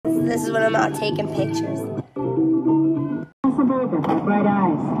This is when I'm out taking pictures. Casablanca by Bright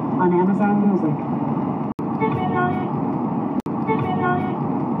Eyes on Amazon Music.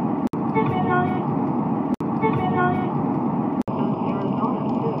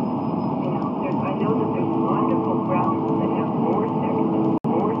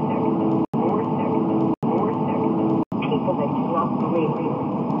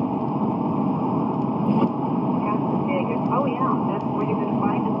 Oh yeah, that's where you're going to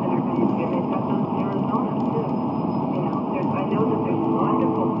find us in our country. They've got those in Arizona too. You know, I know that there's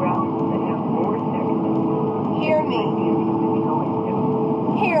wonderful grounds that have more sex. Hear me.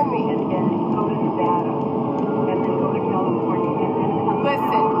 Hear me. And then go to Nevada, and then go to California, and then come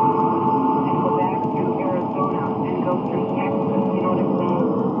Listen. and go back through Arizona, and go through Texas. You know what I'm saying?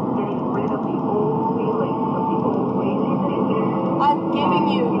 Getting rid of the old feelings of the old ways of thinking. I'm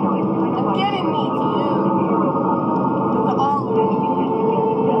giving you. I'm giving me to you. All of it.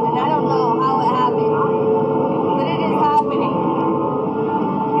 And I don't know how it happened, but it is happening.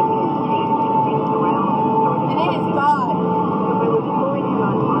 And it is God.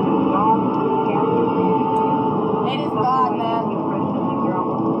 It is God, man. It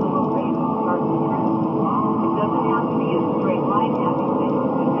doesn't have to be a straight line happiness.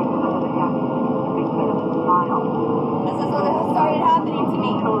 Just make fun of the happiness. Make fun of the smile. This is what has started happening to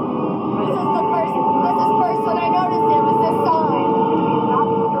me. This is first when I noticed it was this song.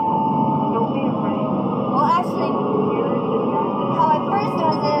 Well, actually, how I first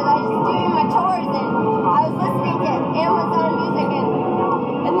noticed it is I was doing my chores and I was listening to Amazon Music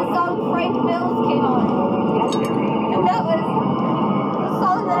and the song Frank Mills came on. And that was the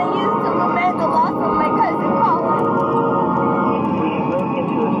song that I used to lament the loss of my cousin Colin.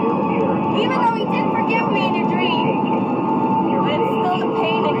 Even though he did forgive me in a dream, but it's still the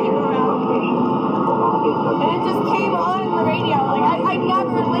pain that came around. And it just came on the radio. Like, I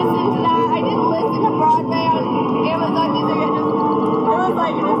never listened to that. I didn't listen to Broadway on Amazon Music. It was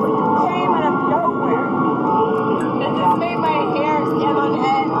like, it just came out of nowhere. It just made my hair stand on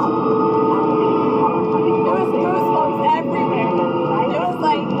edge. It was goosebumps everywhere. It was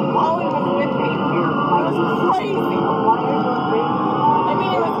like, Colin was with me. It was crazy. I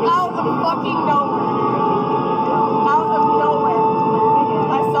mean, it was out of fucking nowhere. Out of nowhere.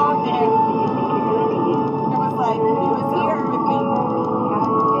 I saw him. It was like, he was here with me.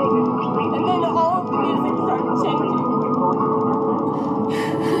 And then all of the music started changing.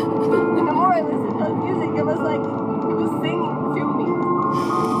 And the more I listened to the music, it was like, he was singing to me.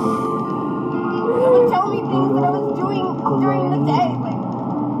 It would tell me things that I was doing during the day, like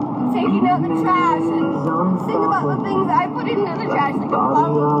taking out the trash and think about the things I put into the trash, like a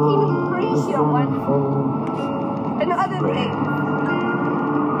bottle of Pinot Grigio one, and other things.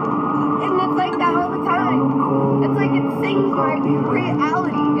 And it's like that all the time. It's like it sings my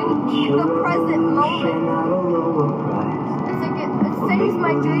reality in the present moment. It's like it sings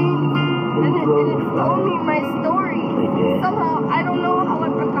my dreams, and it told me my story. Somehow, I don't know how I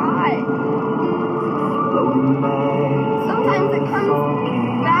forgot. Sometimes it comes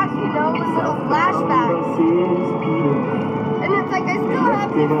back, you know, with little flashbacks. And it's like I still have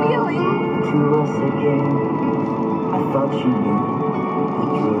the feeling.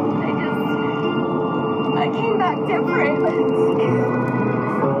 I came back different. It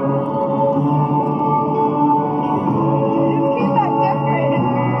came back different.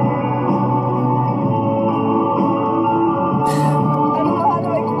 I don't know how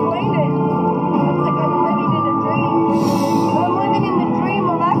to explain it. It's like I'm living in a dream. But I'm living in the dream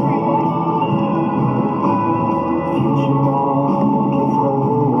of everyone.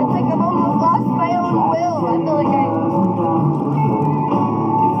 It's like I've almost lost my own will. I feel like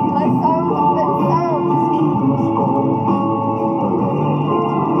my songs have been sung.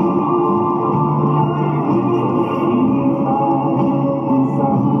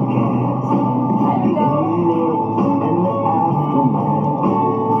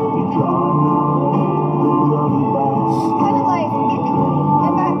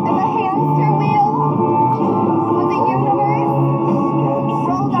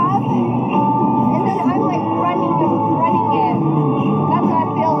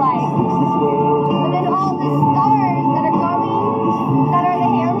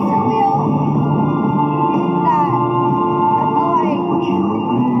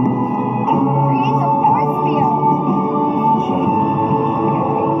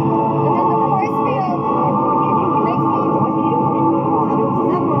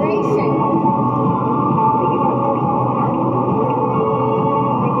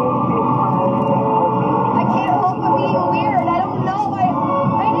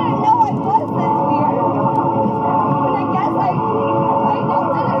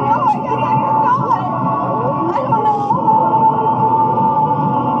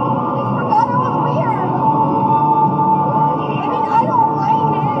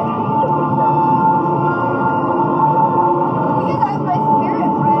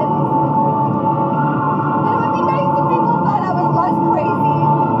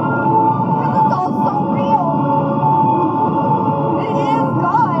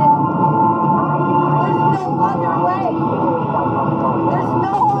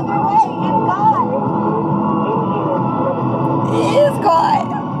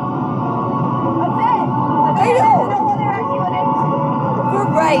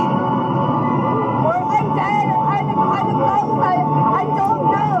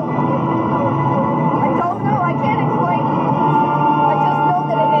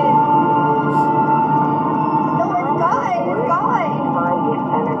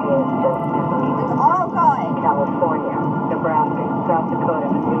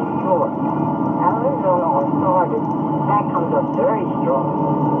 strong.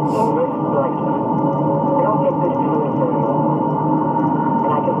 In this lifetime. They don't get this feeling very often.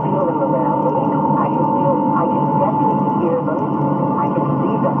 And I can feel them around me. I can definitely hear them. I can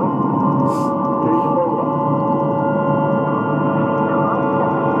see them. Through the window.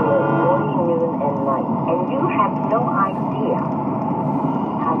 Constantly 40 noon and night. And you have no idea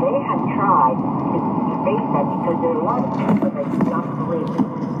how they have tried to face that, because there are a lot of people that do not believe